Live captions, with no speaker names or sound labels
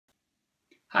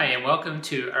Hi, and welcome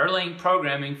to Erlang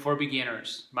Programming for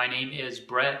Beginners. My name is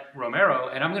Brett Romero,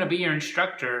 and I'm going to be your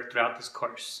instructor throughout this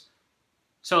course.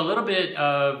 So a little bit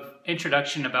of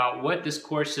introduction about what this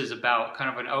course is about, kind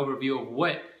of an overview of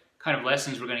what kind of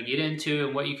lessons we're going to get into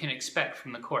and what you can expect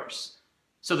from the course.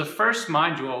 So the first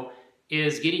module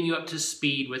is getting you up to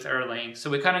speed with Erlang. So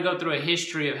we kind of go through a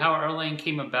history of how Erlang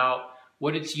came about,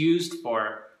 what it's used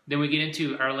for. Then we get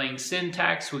into Erlang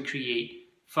syntax. We create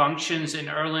functions in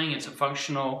Erlang. It's a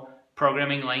functional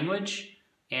programming language.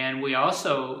 And we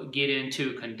also get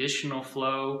into conditional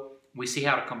flow. We see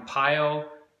how to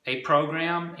compile a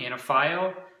program and a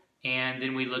file. And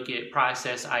then we look at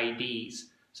process IDs.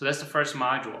 So that's the first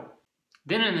module.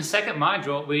 Then in the second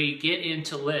module, we get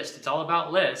into list. It's all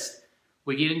about list.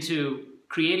 We get into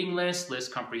creating lists,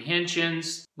 list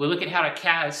comprehensions. We look at how to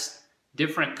cast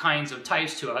different kinds of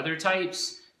types to other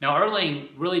types. Now, Erlang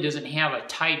really doesn't have a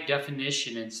type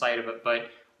definition inside of it, but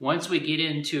once we get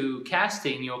into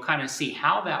casting, you'll kind of see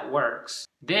how that works.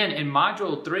 Then in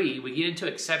Module 3, we get into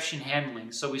exception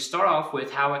handling. So we start off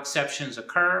with how exceptions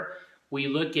occur. We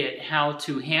look at how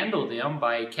to handle them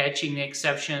by catching the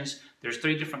exceptions. There's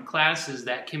 3 different classes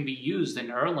that can be used in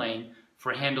Erlang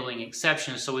for handling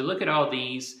exceptions. So we look at all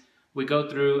these. We go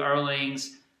through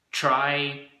Erlang's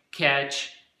try,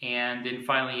 catch, and then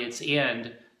finally its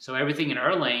end. So everything in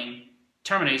Erlang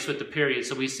terminates with the period.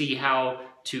 So we see how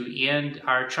to end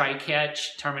our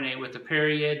try-catch, terminate with a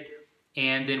period,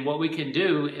 and then what we can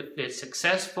do if it's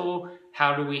successful,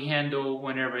 how do we handle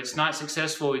whenever it's not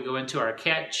successful, we go into our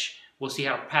catch. We'll see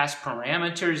how to pass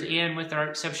parameters in with our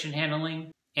exception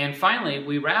handling. And finally,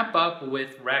 we wrap up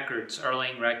with records,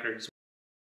 Erlang records.